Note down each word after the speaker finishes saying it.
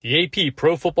The AP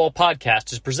Pro Football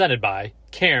Podcast is presented by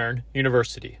Cairn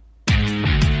University.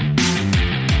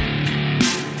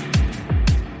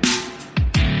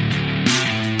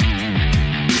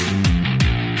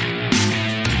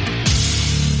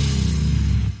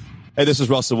 Hey, this is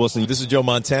Russell Wilson. This is Joe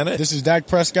Montana. This is Dak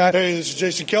Prescott. Hey, this is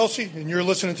Jason Kelce, and you're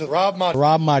listening to Rob Maaddi.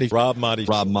 Rob Maaddi. Rob Maaddi.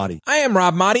 Rob Maaddi. I am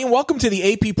Rob Maaddi, and welcome to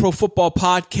the AP Pro Football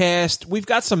Podcast. We've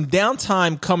got some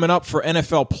downtime coming up for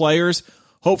NFL players.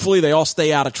 Hopefully they all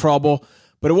stay out of trouble,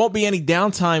 but it won't be any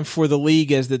downtime for the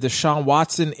league as the Deshaun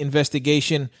Watson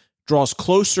investigation draws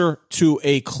closer to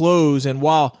a close. And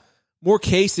while more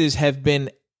cases have been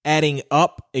adding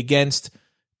up against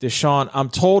Deshaun, I'm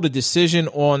told a decision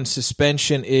on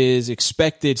suspension is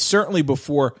expected certainly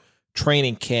before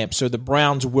training camp, so the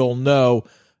Browns will know.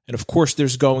 And of course,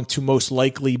 there's going to most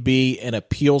likely be an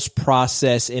appeals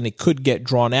process, and it could get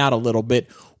drawn out a little bit,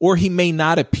 or he may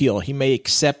not appeal. He may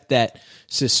accept that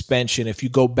suspension. If you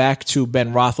go back to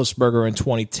Ben Roethlisberger in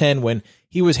 2010, when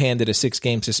he was handed a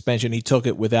 6-game suspension, he took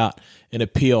it without an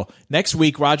appeal. Next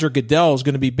week, Roger Goodell is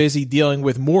going to be busy dealing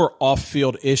with more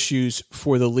off-field issues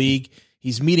for the league.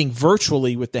 He's meeting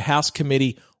virtually with the House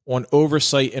Committee on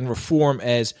Oversight and Reform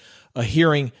as a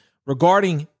hearing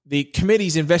regarding the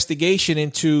committee's investigation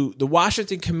into the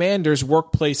Washington Commanders'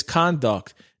 workplace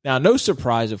conduct. Now, no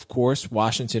surprise, of course,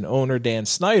 Washington owner Dan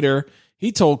Snyder,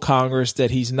 he told Congress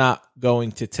that he's not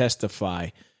going to testify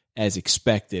as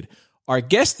expected. Our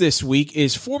guest this week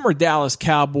is former Dallas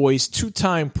Cowboys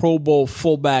two-time Pro Bowl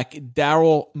fullback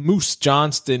Daryl Moose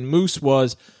Johnston. Moose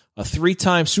was a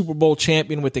 3-time Super Bowl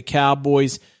champion with the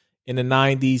Cowboys in the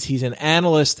 90s. He's an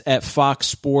analyst at Fox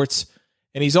Sports,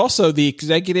 and he's also the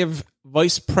executive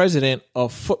vice president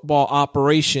of football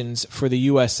operations for the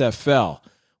USFL.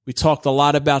 We talked a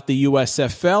lot about the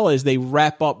USFL as they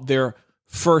wrap up their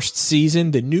first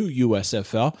season, the new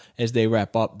USFL, as they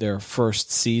wrap up their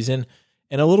first season,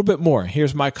 and a little bit more.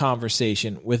 Here's my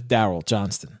conversation with Daryl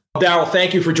Johnston. Daryl,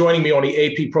 thank you for joining me on the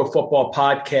AP Pro Football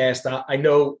Podcast. I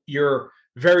know you're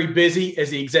very busy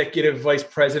as the executive vice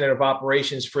president of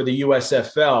operations for the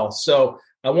USFL. So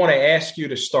I want to ask you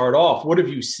to start off, what have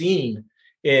you seen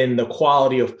in the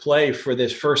quality of play for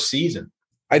this first season?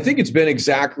 I think it's been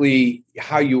exactly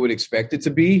how you would expect it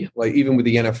to be. Like even with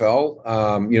the NFL,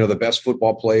 the best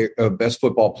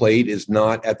football played is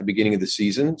not at the beginning of the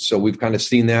season. So we've kind of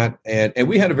seen that, and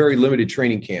we had a very limited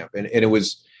training camp, and it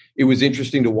was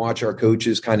interesting to watch our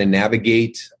coaches kind of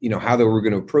navigate, how they were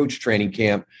going to approach training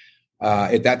camp.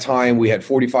 At that time, we had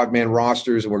 45-man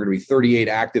rosters, and we're going to be 38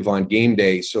 active on game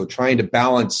day. So trying to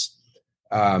balance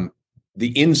the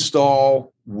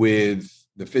install with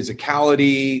the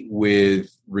physicality, with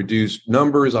reduced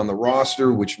numbers on the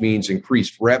roster, which means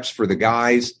increased reps for the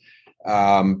guys.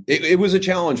 It was a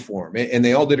challenge for them, and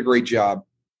they all did a great job.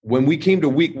 When we came to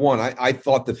week one, I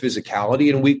thought the physicality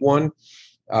in week one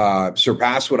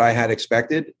surpassed what I had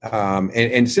expected.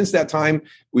 And since that time,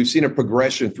 we've seen a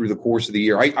progression through the course of the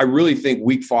year. I really think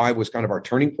week 5 was kind of our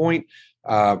turning point.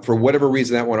 For whatever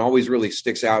reason, that one always really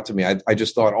sticks out to me. I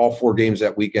just thought all 4 games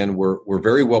that weekend were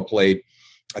very well played.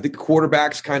 I think the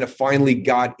quarterbacks kind of finally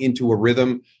got into a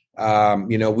rhythm.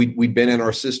 We'd been in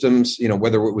our systems,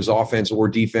 whether it was offense or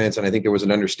defense, and I think there was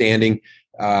an understanding,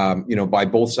 by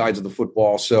both sides of the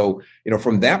football. So,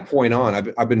 from that point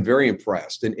on, I've been very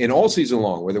impressed. And all season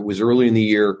long, whether it was early in the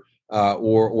year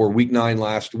or week 9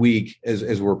 last week,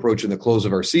 as we're approaching the close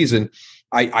of our season,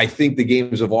 I think the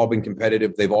games have all been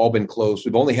competitive. They've all been close.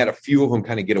 We've only had a few of them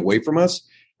kind of get away from us.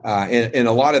 And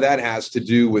a lot of that has to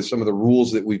do with some of the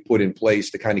rules that we've put in place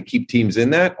to kind of keep teams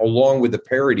in that, along with the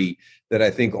parity that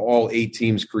I think all 8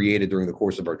 teams created during the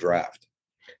course of our draft.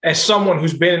 As someone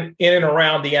who's been in and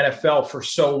around the NFL for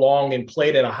so long and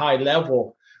played at a high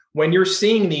level, when you're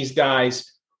seeing these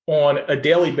guys on a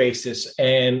daily basis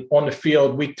and on the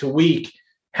field week to week,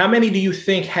 how many do you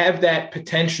think have that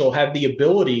potential, have the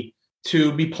ability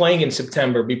to be playing in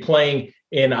September, be playing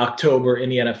in October in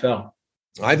the NFL?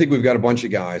 I think we've got a bunch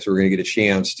of guys who are going to get a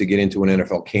chance to get into an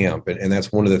NFL camp. And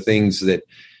that's one of the things that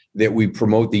we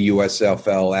promote the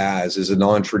USFL as, is a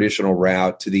non-traditional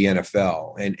route to the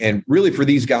NFL. And really for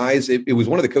these guys, it was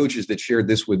one of the coaches that shared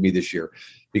this with me this year,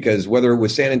 because whether it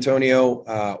was San Antonio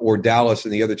or Dallas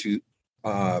and the other 2,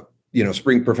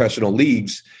 spring professional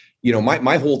leagues,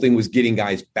 my whole thing was getting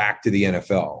guys back to the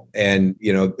NFL. And,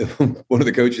 one of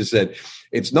the coaches said,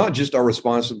 it's not just our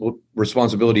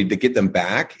responsibility to get them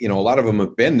back. A lot of them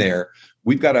have been there.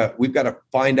 We've got to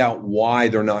find out why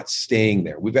they're not staying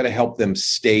there. We've got to help them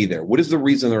stay there. What is the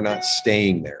reason they're not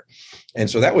staying there? And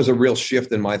so that was a real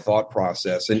shift in my thought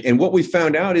process. And what we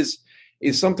found out is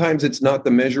sometimes it's not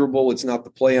the measurable, it's not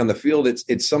the play on the field.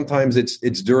 It's sometimes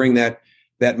it's during that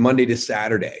that Monday to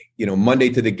Saturday, Monday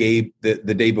to the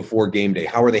day before game day.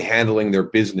 How are they handling their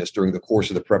business during the course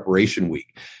of the preparation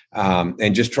week?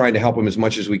 And just trying to help them as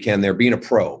much as we can there. Being a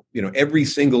pro, every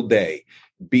single day,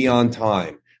 be on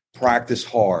time, practice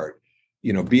hard,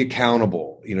 be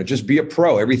accountable, just be a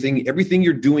pro. Everything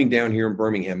you're doing down here in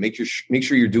Birmingham, make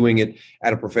sure you're doing it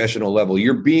at a professional level.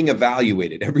 You're being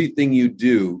evaluated. Everything you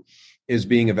do is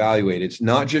being evaluated. It's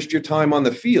not just your time on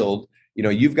the field.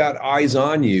 You've got eyes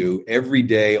on you every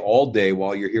day, all day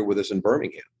while you're here with us in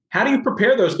Birmingham. How do you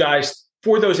prepare those guys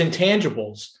for those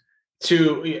intangibles?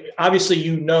 To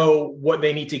obviously, what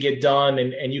they need to get done,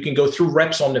 and you can go through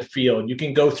reps on the field. You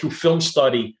can go through film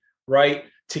study, right,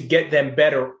 to get them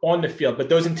better on the field. But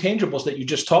those intangibles that you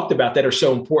just talked about that are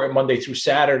so important Monday through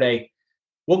Saturday,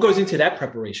 what goes into that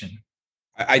preparation?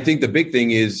 I think the big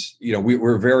thing is,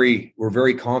 we're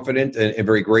very confident and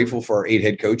very grateful for our 8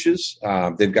 head coaches.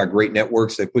 They've got great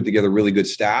networks. They put together really good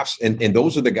staffs. And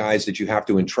those are the guys that you have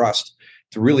to entrust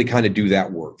to really kind of do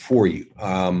that work for you.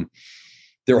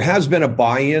 There has been a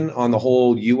buy-in on the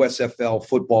whole USFL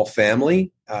football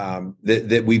family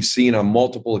that we've seen on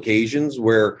multiple occasions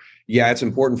where, it's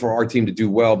important for our team to do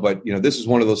well. But, this is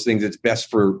one of those things that's best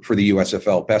for the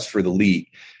USFL, best for the league.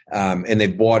 And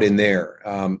they've bought in there.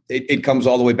 It comes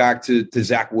all the way back to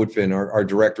Zach Woodfin, our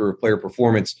director of player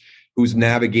performance, who's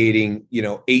navigating,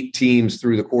 8 teams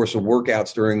through the course of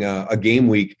workouts during a game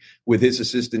week with his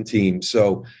assistant team.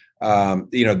 So,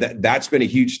 that's been a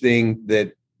huge thing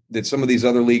that some of these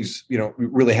other leagues,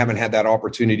 really haven't had that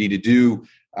opportunity to do.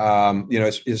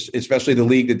 Especially the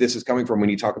league that this is coming from. When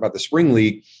you talk about the spring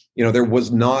league, there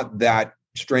was not that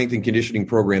strength and conditioning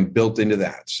program built into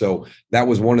that. So that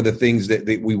was one of the things that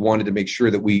we wanted to make sure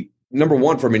that we, number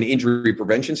one, from an injury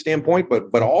prevention standpoint,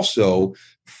 but also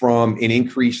from an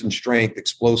increase in strength,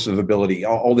 explosive ability,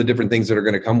 all the different things that are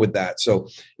going to come with that. So,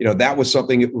 that was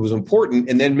something that was important.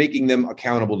 And then making them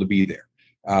accountable to be there.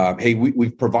 Hey,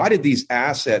 we've provided these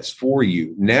assets for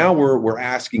you. Now we're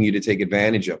asking you to take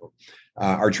advantage of them.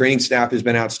 Our training staff has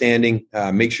been outstanding.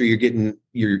 Make sure you're getting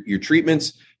your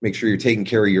treatments. Make sure you're taking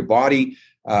care of your body.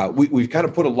 We've kind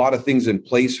of put a lot of things in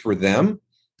place for them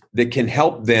that can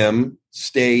help them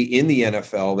stay in the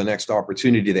NFL the next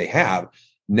opportunity they have.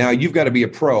 Now you've got to be a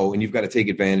pro and you've got to take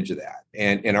advantage of that.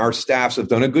 And our staffs have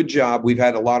done a good job. We've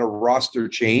had a lot of roster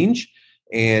change.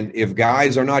 And if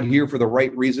guys are not here for the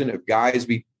right reason, if guys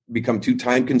become too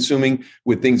time consuming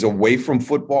with things away from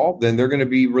football, then they're going to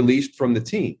be released from the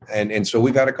team. And so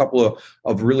we've had a couple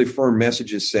of really firm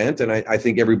messages sent. And I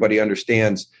think everybody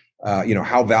understands,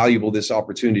 how valuable this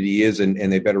opportunity is and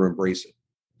they better embrace it.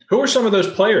 Who are some of those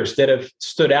players that have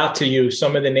stood out to you?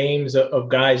 Some of the names of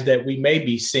guys that we may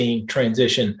be seeing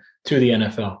transition to the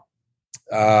NFL?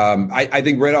 I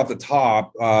think right off the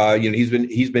top,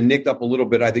 he's been nicked up a little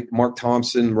bit. I think Mark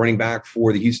Thompson, running back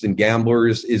for the Houston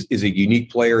Gamblers, is a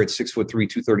unique player at 6'3",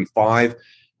 235.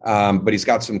 But he's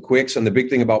got some quicks. And the big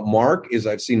thing about Mark is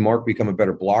I've seen Mark become a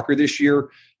better blocker this year.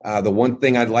 The one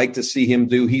thing I'd like to see him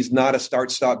do, he's not a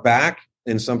start-stop back.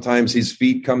 And sometimes his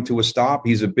feet come to a stop.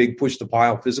 He's a big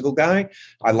push-the-pile physical guy.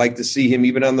 I'd like to see him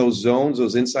even on those zones,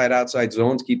 those inside-outside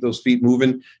zones, keep those feet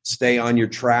moving, stay on your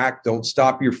track. Don't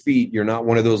stop your feet. You're not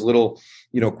one of those little,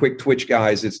 quick twitch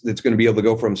guys that's going to be able to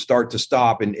go from start to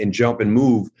stop and jump and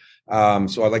move.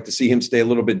 So I'd like to see him stay a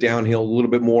little bit downhill, a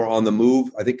little bit more on the move.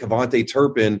 I think KaVontae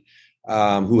Turpin,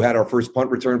 who had our first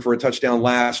punt return for a touchdown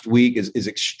last week, is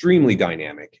extremely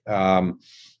dynamic.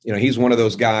 He's one of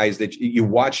those guys that you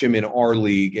watch him in our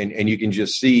league and you can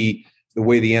just see the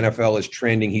way the NFL is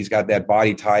trending. He's got that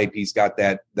body type. He's got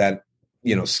that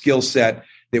skill set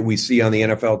that we see on the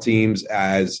NFL teams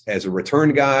as a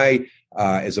return guy,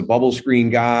 as a bubble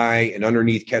screen guy, an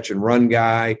underneath catch and run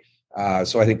guy.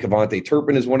 So I think KaVontae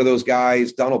Turpin is one of those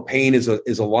guys. Donald Payne is a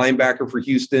linebacker for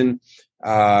Houston.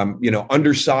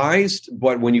 Undersized,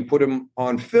 but when you put him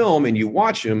on film and you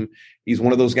watch him, he's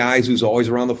one of those guys who's always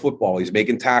around the football. He's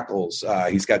making tackles.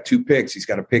 He's got 2 picks. He's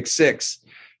got a pick 6.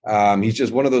 He's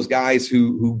just one of those guys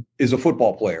who is a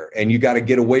football player, and you got to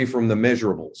get away from the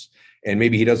measurables. And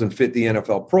maybe he doesn't fit the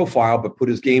NFL profile, but put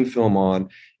his game film on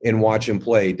and watch him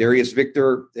play. Darius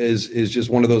Victor is just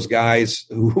one of those guys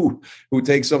who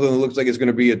takes something that looks like it's going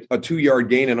to be a 2-yard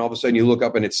gain, and all of a sudden you look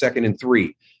up and it's 2nd and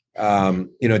 3.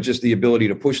 Just the ability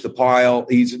to push the pile.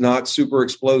 He's not super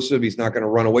explosive. He's not going to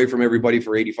run away from everybody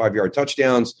for 85-yard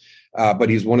touchdowns, but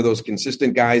he's one of those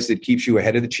consistent guys that keeps you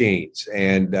ahead of the chains.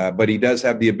 But he does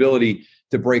have the ability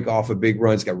to break off a big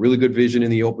run. He's got really good vision in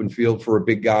the open field for a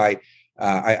big guy.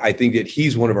 I think that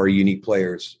he's one of our unique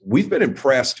players. We've been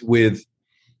impressed with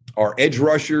our edge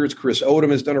rushers. Chris Odom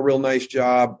has done a real nice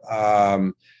job.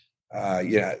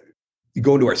 You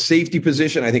go into our safety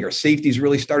position. I think our safeties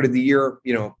really started the year,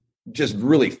 just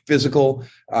really physical.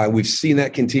 We've seen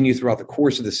that continue throughout the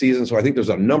course of the season. So I think there's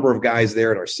a number of guys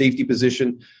there at our safety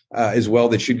position as well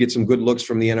that should get some good looks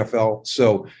from the NFL.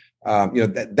 So,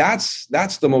 that's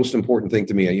the most important thing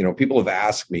to me. People have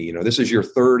asked me, this is your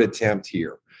third attempt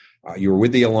here. You were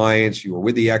with the Alliance, you were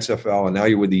with the XFL, and now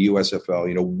you're with the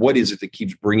USFL. What is it that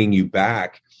keeps bringing you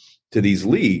back to these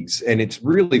leagues? And it's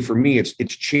really, for me, it's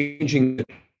changing the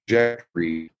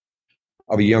trajectory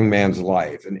of a young man's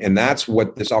life. And that's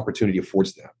what this opportunity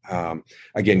affords them.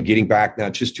 Again, getting back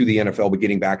not just to the NFL, but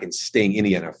getting back and staying in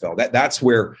the NFL. That's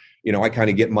where, I kind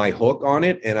of get my hook on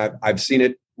it. And I've seen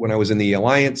it when I was in the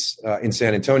Alliance in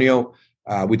San Antonio.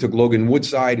 We took Logan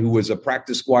Woodside, who was a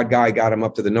practice squad guy, got him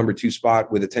up to the number 2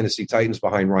 spot with the Tennessee Titans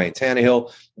behind Ryan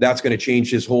Tannehill. That's going to change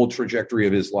his whole trajectory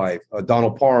of his life.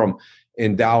 Donald Parham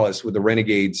in Dallas with the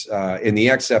Renegades in the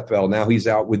XFL. Now he's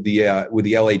out with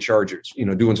the LA Chargers,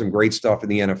 doing some great stuff in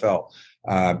the NFL.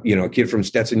 A kid from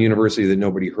Stetson University that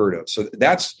nobody heard of. So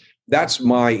that's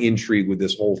my intrigue with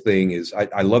this whole thing is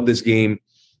I love this game.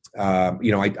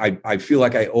 I feel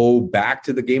like I owe back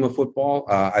to the game of football.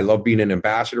 I love being an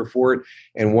ambassador for it.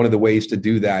 And one of the ways to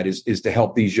do that is to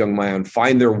help these young men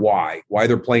find their why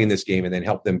they're playing this game, and then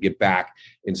help them get back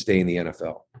and stay in the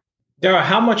NFL. Darryl,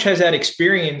 how much has that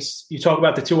experience, you talk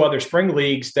about the 2 other spring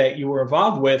leagues that you were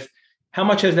involved with, how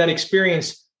much has that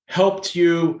experience helped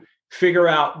you figure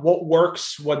out what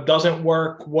works, what doesn't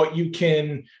work, what you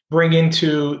can bring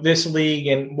into this league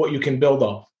and what you can build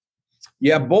off?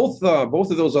 Yeah, both of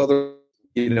those other,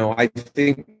 I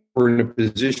think we're in a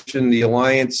position, the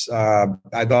Alliance,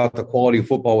 I thought the quality of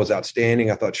football was outstanding.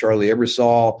 I thought Charlie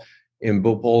Ebersol and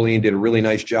Bill Polian did a really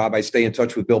nice job. I stay in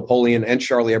touch with Bill Polian and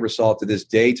Charlie Ebersol to this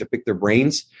day to pick their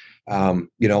brains.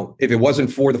 If it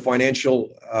wasn't for the financial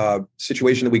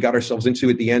situation that we got ourselves into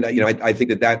at the end, I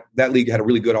think that league had a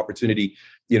really good opportunity,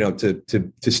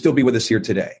 to still be with us here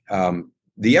today.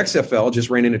 The XFL just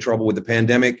ran into trouble with the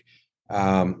pandemic.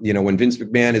 When Vince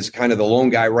McMahon is kind of the lone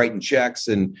guy writing checks,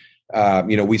 and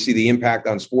we see the impact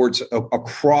on sports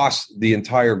across the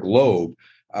entire globe.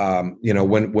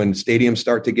 When stadiums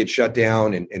start to get shut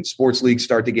down and sports leagues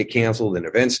start to get canceled and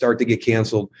events start to get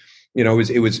canceled, it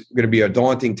was going to be a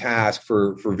daunting task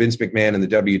for Vince McMahon and the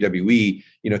WWE,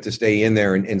 to stay in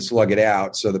there and slug it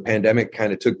out. So the pandemic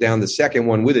kind of took down the second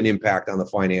one with an impact on the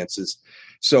finances.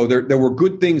 So there were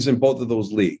good things in both of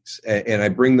those leagues, and I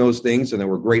bring those things, and there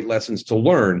were great lessons to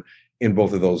learn in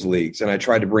both of those leagues. And I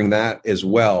tried to bring that as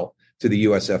well to the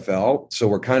USFL. So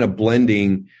we're kind of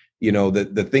blending,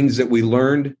 the things that we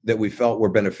learned that we felt were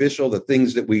beneficial, the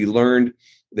things that we learned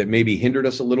that maybe hindered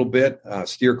us a little bit,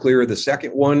 steer clear of the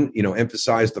second one,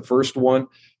 emphasize the first one,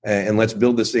 and let's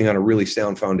build this thing on a really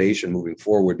sound foundation moving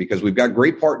forward, because we've got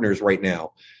great partners right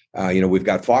now. We've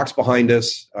got Fox behind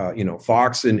us.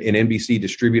 Fox and NBC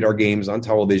distribute our games on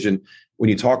television. When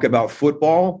you talk about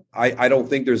football, I don't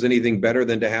think there's anything better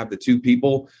than to have the 2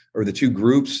 people or the 2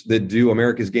 groups that do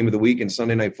America's Game of the Week and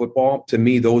Sunday Night Football. To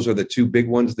me, those are the 2 big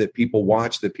ones that people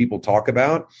watch, that people talk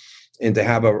about. And to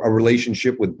have a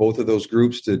relationship with both of those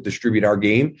groups to distribute our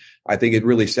game, I think it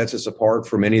really sets us apart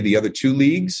from any of the other 2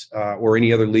 leagues or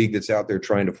any other league that's out there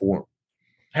trying to form.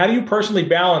 How do you personally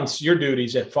balance your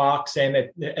duties at Fox and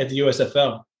at the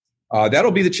USFL?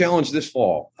 That'll be the challenge this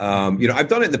fall. I've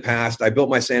done it in the past. I built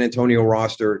my San Antonio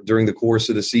roster during the course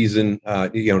of the season,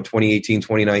 2018,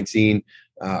 2019.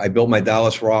 I built my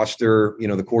Dallas roster,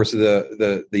 the course of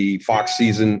the Fox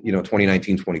season,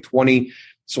 2019, 2020.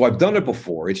 So I've done it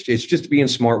before. It's just being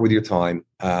smart with your time,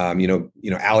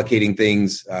 allocating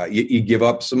things. You give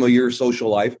up some of your social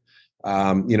life,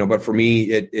 but for me,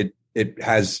 it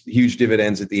has huge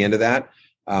dividends at the end of that.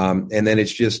 And then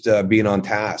it's just being on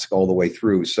task all the way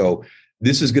through. So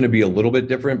this is going to be a little bit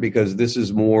different because this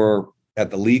is more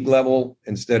at the league level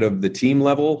instead of the team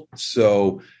level.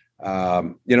 So,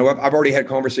 I've already had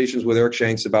conversations with Eric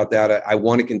Shanks about that. I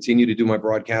want to continue to do my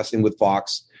broadcasting with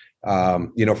Fox.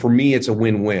 For me, it's a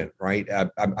win-win, right?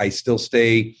 I still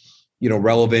stay,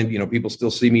 relevant. People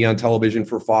still see me on television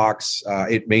for Fox.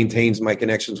 It maintains my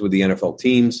connections with the NFL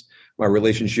teams, my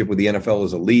relationship with the NFL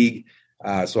as a league.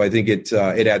 So I think it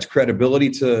adds credibility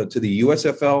to the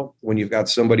USFL when you've got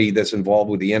somebody that's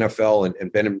involved with the NFL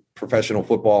and been in professional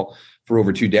football for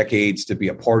over 2 decades to be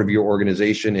a part of your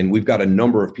organization. And we've got a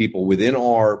number of people within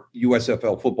our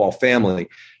USFL football family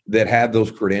that have those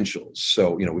credentials.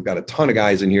 So, we've got a ton of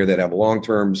guys in here that have long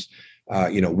terms,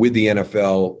 with the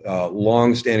NFL,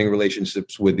 long-standing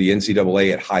relationships with the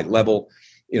NCAA at high level.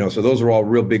 So those are all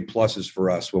real big pluses for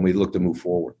us when we look to move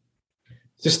forward.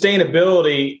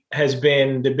 Sustainability has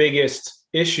been the biggest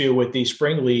issue with these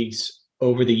spring leagues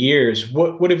over the years.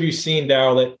 What have you seen,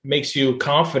 Daryl, that makes you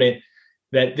confident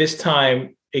that this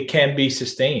time it can be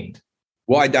sustained?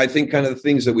 Well, I think kind of the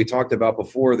things that we talked about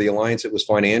before, the Alliance, it was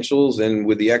financials, and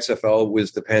with the XFL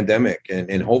was the pandemic.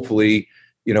 And hopefully,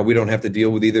 we don't have to deal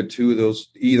with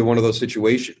either one of those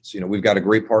situations. We've got a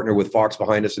great partner with Fox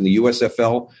behind us in the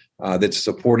USFL that's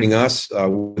supporting us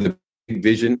with a big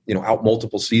vision, out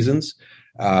multiple seasons.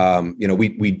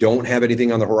 We don't have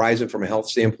anything on the horizon from a health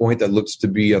standpoint that looks to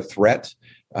be a threat,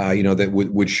 that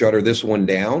would shutter this one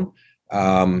down.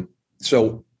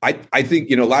 So I think,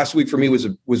 last week for me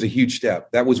was a huge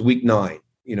step. That was week 9.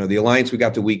 The Alliance, we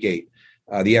got to week 8.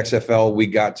 The XFL, we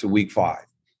got to week 5.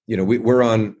 We're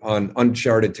on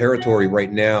uncharted territory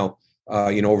right now,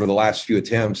 over the last few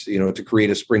attempts, to create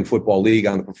a spring football league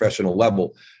on the professional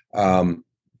level.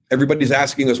 Everybody's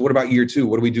asking us, what about year 2?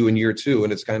 What do we do in year 2?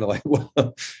 And it's kind of like, well,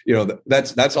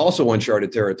 that's also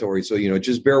uncharted territory. So,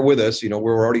 just bear with us. We're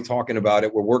already talking about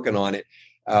it. We're working on it.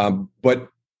 But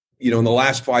in the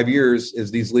last 5 years,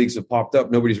 as these leagues have popped up,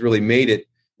 nobody's really made it,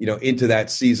 into that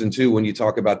season 2 when you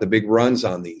talk about the big runs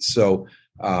on these. So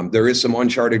there is some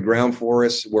uncharted ground for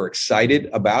us. We're excited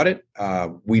about it.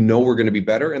 We know we're going to be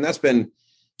better. And that's been,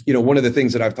 one of the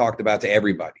things that I've talked about to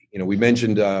everybody. We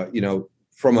mentioned,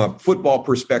 from a football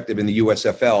perspective in the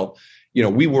USFL,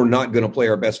 we were not going to play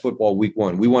our best football week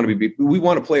 1. We want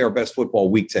to play our best football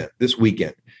week 10 this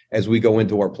weekend as we go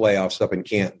into our playoffs up in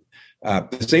Canton.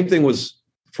 The same thing was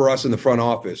for us in the front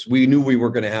office. We knew we were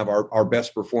going to have our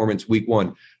best performance week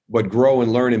 1, but grow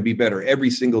and learn and be better every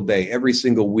single day, every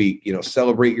single week,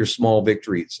 celebrate your small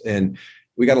victories. And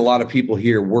we got a lot of people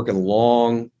here working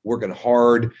long, working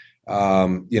hard.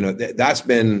 That's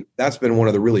been one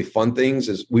of the really fun things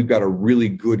is we've got a really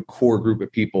good core group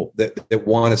of people that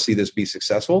want to see this be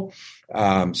successful.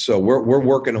 So we're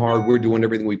working hard. We're doing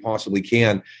everything we possibly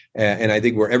can. And I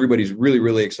think everybody's really,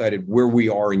 really excited where we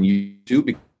are in year 2,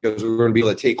 because we're going to be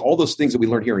able to take all those things that we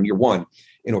learned here in year 1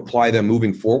 and apply them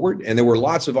moving forward. And there were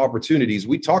lots of opportunities.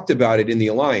 We talked about it in the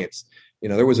Alliance.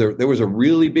 There was a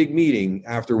really big meeting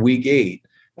after week 8,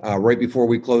 right before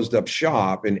we closed up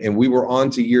shop, and we were on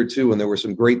to year 2, and there were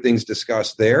some great things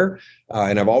discussed there.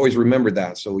 And I've always remembered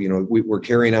that. So, we're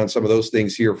carrying on some of those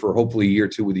things here for hopefully year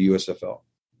 2 with the USFL.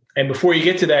 And before you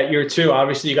get to that year 2,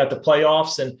 obviously you got the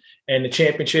playoffs and the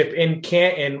championship in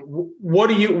Canton. What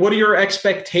are your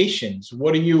expectations?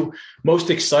 What are you most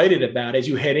excited about as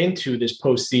you head into this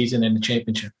postseason and the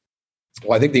championship?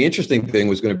 Well, I think the interesting thing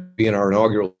was going to be in our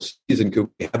inaugural season, could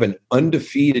we have an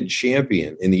undefeated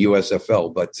champion in the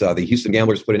USFL, but the Houston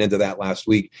Gamblers put an end to that last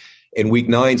week in week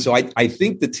 9. So I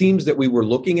think the teams that we were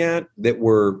looking at that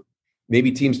were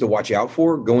maybe teams to watch out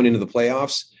for going into the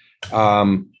playoffs,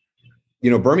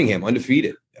 Birmingham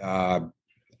undefeated. I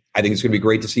think it's going to be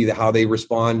great to see how they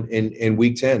respond in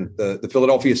week 10. The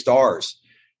Philadelphia Stars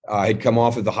had come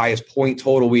off of the highest point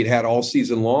total we'd had all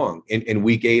season long in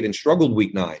week 8 and struggled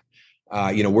week 9.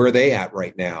 Where are they at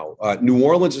right now? New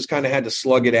Orleans has kind of had to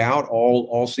slug it out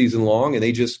all season long, and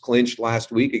they just clinched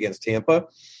last week against Tampa.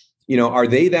 Are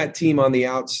they that team on the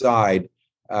outside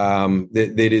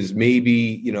that is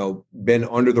maybe, been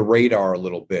under the radar a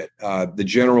little bit? The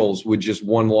Generals with just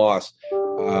one loss,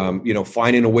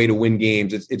 finding a way to win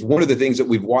games. It's one of the things that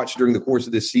we've watched during the course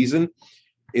of this season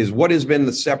is what has been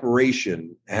the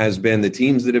separation has been the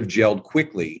teams that have gelled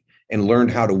quickly and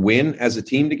learned how to win as a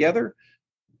team together,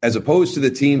 as opposed to the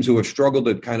teams who have struggled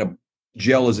to kind of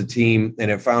gel as a team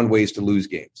and have found ways to lose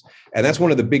games. And that's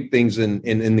one of the big things in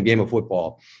the game of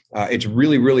football. It's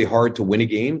really, really hard to win a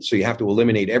game. So you have to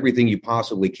eliminate everything you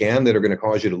possibly can that are going to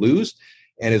cause you to lose.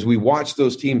 And as we watch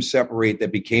those teams separate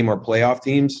that became our playoff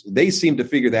teams, they seem to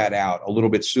figure that out a little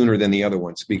bit sooner than the other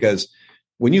ones. Because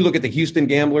when you look at the Houston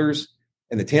Gamblers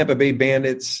and the Tampa Bay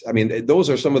Bandits, I mean, those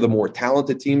are some of the more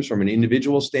talented teams from an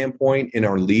individual standpoint in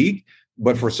our league.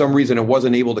 But for some reason, it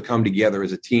wasn't able to come together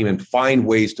as a team and find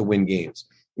ways to win games.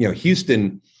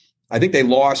 Houston, I think they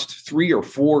lost 3 or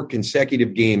 4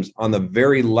 consecutive games on the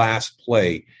very last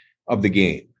play of the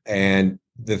game. And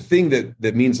the thing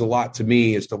that means a lot to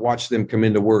me is to watch them come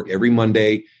into work every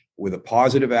Monday with a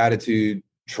positive attitude,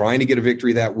 trying to get a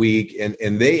victory that week.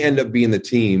 And they end up being the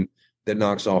team that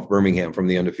knocks off Birmingham from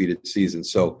the undefeated season.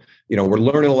 So, we're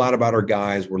learning a lot about our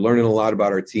guys. We're learning a lot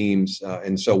about our teams.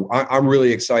 And so I'm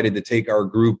really excited to take our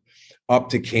group up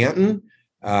to Canton.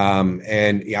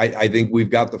 And I think we've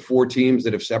got the 4 teams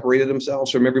that have separated themselves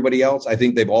from everybody else. I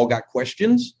think they've all got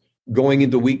questions going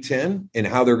into week 10 and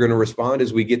how they're going to respond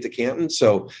as we get to Canton.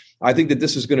 So I think that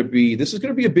this is going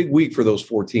to be a big week for those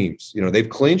 4 teams. They've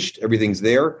clinched, everything's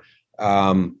there.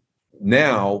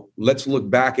 Now let's look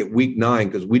back at week 9,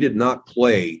 because we did not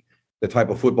play the type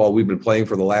of football we've been playing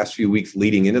for the last few weeks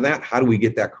leading into that. How do we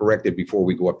get that corrected before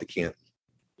we go up to Canton?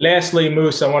 Lastly,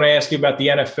 Moose, I want to ask you about the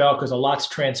NFL because a lot's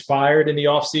transpired in the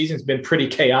offseason. It's been pretty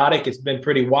chaotic. It's been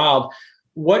pretty wild.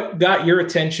 What got your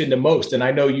attention the most? And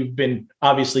I know you've been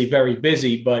obviously very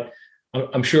busy, but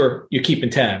I'm sure you're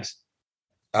keeping tabs.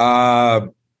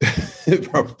 Probably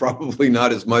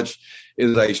not as much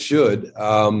as I should.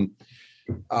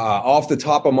 Off the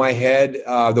top of my head,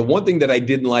 the one thing that I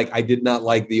did not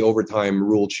like the overtime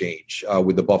rule change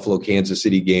with the Buffalo Kansas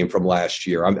City game from last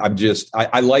year.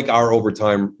 I like our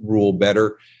overtime rule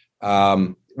better.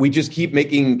 We just keep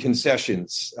making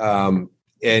concessions, and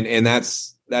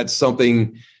that's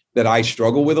something that I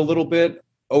struggle with a little bit.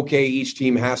 Okay, each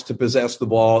team has to possess the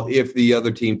ball if the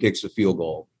other team kicks a field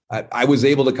goal. I was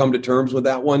able to come to terms with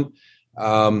that one.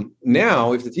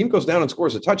 Now, if the team goes down and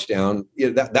scores a touchdown,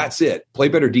 that's it. Play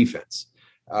better defense.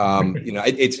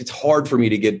 It's hard for me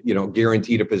to get,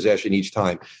 guaranteed a possession each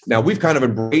time. Now, we've kind of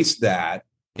embraced that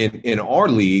in our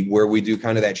league where we do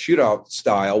kind of that shootout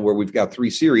style where we've got 3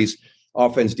 series,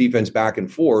 offense, defense, back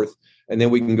and forth, and then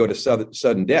we can go to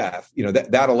sudden death.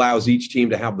 That allows each team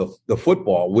to have the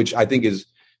football, which I think is,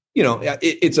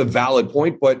 it's a valid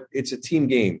point, but it's a team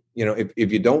game.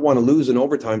 If you don't want to lose in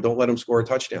overtime, don't let them score a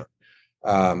touchdown.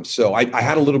 So I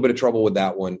had a little bit of trouble with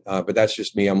that one, but that's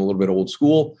just me. I'm a little bit old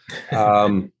school.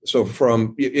 So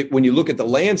when you look at the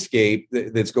landscape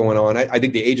that's going on, I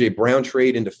think the A.J. Brown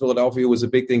trade into Philadelphia was a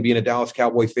big thing, being a Dallas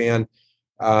Cowboy fan.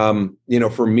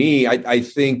 For me, I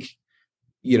think,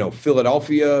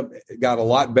 Philadelphia got a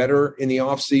lot better in the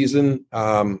offseason.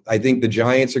 I think the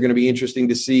Giants are going to be interesting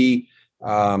to see.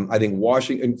 I think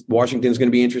Washington's going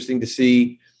to be interesting to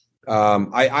see.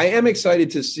 I am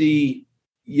excited to see,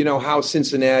 how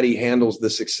Cincinnati handles the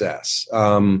success.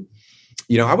 I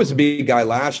was a big guy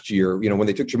last year, when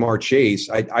they took Jamar Chase.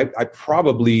 I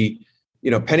probably,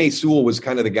 Penei Sewell was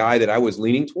kind of the guy that I was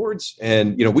leaning towards.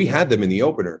 And, we had them in the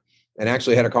opener and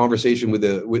actually had a conversation with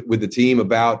the team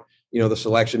about, the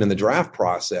selection and the draft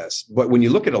process. But when you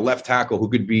look at a left tackle who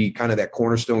could be kind of that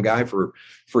cornerstone guy for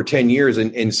 10 years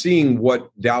and seeing what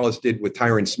Dallas did with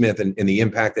Tyron Smith and the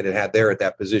impact that it had there at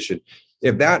that position,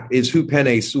 if that is who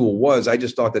Penei Sewell was, I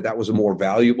just thought that was a more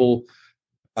valuable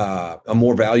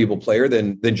player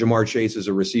than Jamar Chase as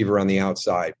a receiver on the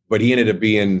outside. But he ended up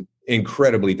being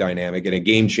incredibly dynamic and a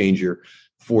game changer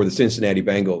for the Cincinnati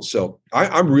Bengals. So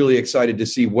I'm really excited to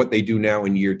see what they do now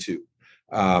in year 2.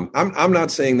 I'm not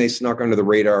saying they snuck under the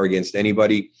radar against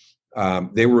anybody.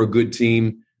 They were a good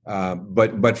team.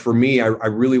 But for me, I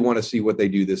really want to see what they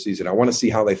do this season. I want to see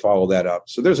how they follow that up.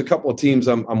 So there's a couple of teams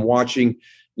I'm watching,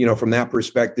 from that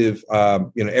perspective.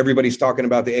 Everybody's talking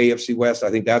about the AFC West. I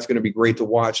think that's going to be great to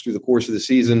watch through the course of the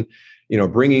season.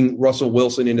 Bringing Russell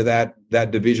Wilson into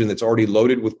that division that's already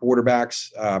loaded with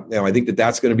quarterbacks. I think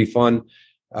that's going to be fun.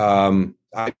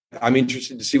 I'm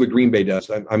interested to see what Green Bay does.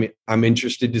 I'm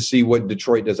interested to see what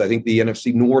Detroit does. I think the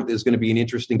NFC North is going to be an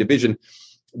interesting division,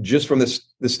 just from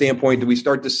the standpoint that we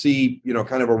start to see,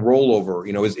 kind of a rollover.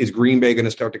 Is Green Bay going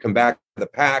to start to come back to the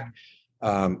pack?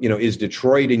 Is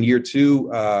Detroit in year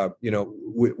 2?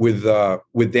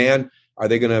 With Dan, are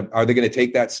they going to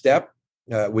take that step?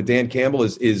 With Dan Campbell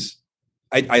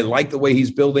I like the way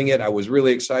he's building it. I was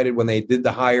really excited when they did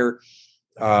the hire.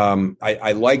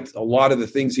 I liked a lot of the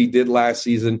things he did last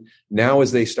season. Now,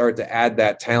 as they start to add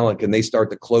that talent and they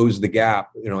start to close the gap,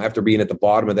 after being at the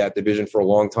bottom of that division for a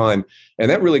long time,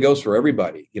 and that really goes for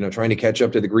everybody, trying to catch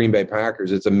up to the Green Bay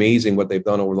Packers. It's amazing what they've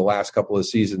done over the last couple of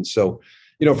seasons. So,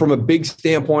 from a big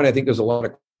standpoint, I think there's a lot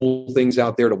of cool things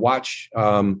out there to watch.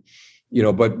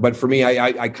 But for me,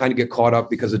 I kind of get caught up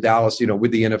because of Dallas,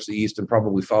 with the NFC East, and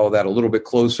probably follow that a little bit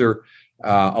closer.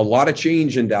 A lot of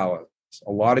change in Dallas.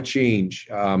 A lot of change,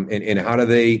 and how do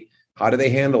they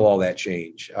handle all that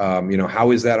change?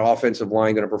 How is that offensive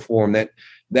line going to perform?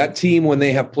 That team, when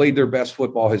they have played their best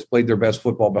football, has played their best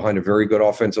football behind a very good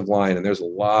offensive line, and there's a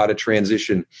lot of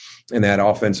transition in that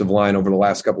offensive line over the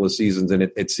last couple of seasons, and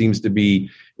it seems to be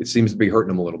hurting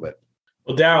them a little bit.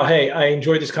 Well, Daryl, hey, I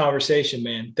enjoyed this conversation,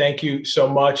 man. Thank you so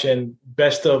much, and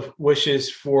best of wishes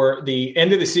for the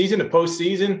end of the season, the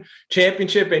postseason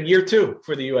championship, and year 2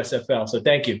 for the USFL. So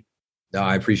thank you. No,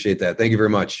 I appreciate that. Thank you very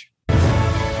much.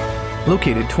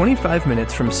 Located 25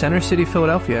 minutes from Center City,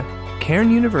 Philadelphia, Cairn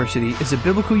University is a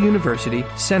biblical university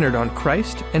centered on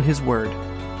Christ and His Word.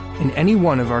 In any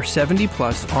one of our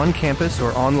 70-plus on-campus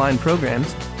or online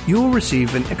programs, you will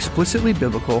receive an explicitly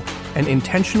biblical and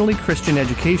intentionally Christian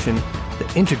education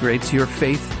that integrates your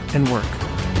faith and work.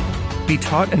 Be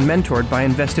taught and mentored by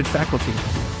invested faculty.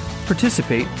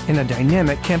 Participate in a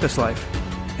dynamic campus life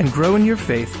and grow in your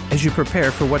faith as you prepare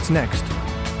for what's next.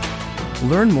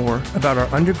 Learn more about our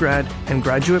undergrad and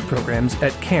graduate programs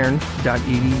at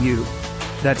cairn.edu.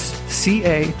 That's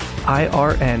CAIRN.edu.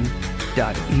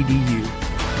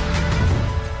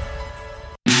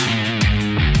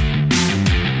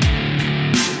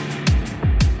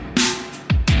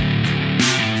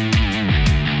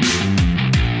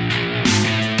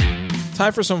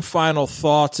 Time for some final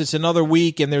thoughts. It's another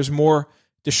week, and there's more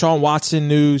Deshaun Watson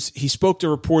news. He spoke to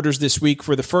reporters this week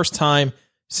for the first time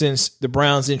since the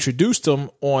Browns introduced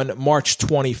him on March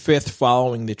 25th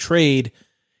following the trade.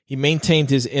 He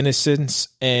maintained his innocence,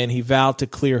 and he vowed to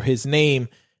clear his name.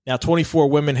 Now, 24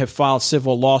 women have filed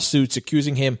civil lawsuits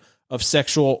accusing him of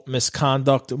sexual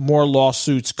misconduct. More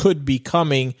lawsuits could be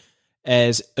coming,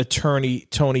 as attorney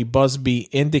Tony Busby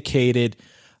indicated.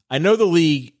 I know the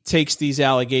league takes these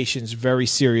allegations very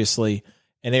seriously,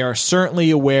 and they are certainly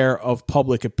aware of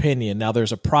public opinion. Now,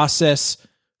 there's a process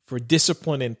for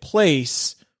discipline in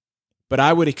place, but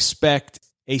I would expect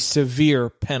a severe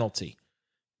penalty.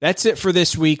 That's it for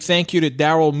this week. Thank you to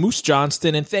Daryl Moose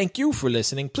Johnston, and thank you for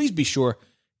listening. Please be sure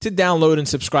to download and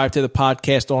subscribe to the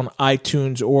podcast on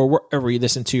iTunes or wherever you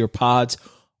listen to your pods.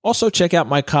 Also, check out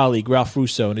my colleague, Ralph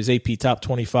Russo, and his AP Top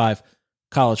 25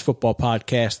 College Football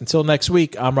Podcast. Until next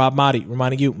week, I'm Rob Motti,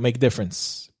 reminding you, make a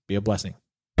difference. Be a blessing.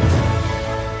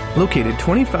 Located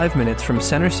 25 minutes from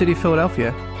Center City,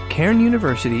 Philadelphia, Cairn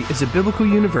University is a biblical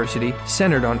university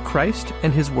centered on Christ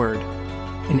and His Word.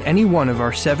 In any one of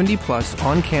our 70-plus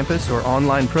on-campus or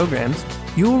online programs,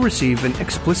 you will receive an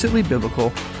explicitly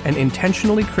biblical and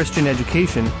intentionally Christian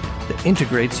education that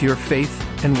integrates your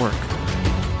faith and work.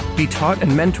 Be taught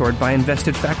and mentored by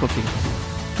invested faculty.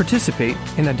 Participate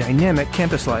in a dynamic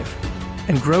campus life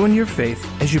and grow in your faith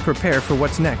as you prepare for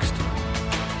what's next.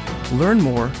 Learn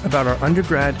more about our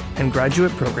undergrad and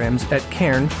graduate programs at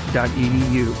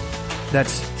cairn.edu.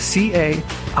 That's CAIRN.edu.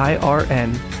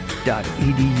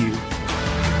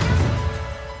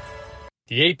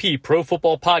 The AP Pro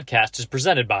Football Podcast is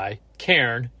presented by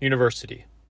Cairn University.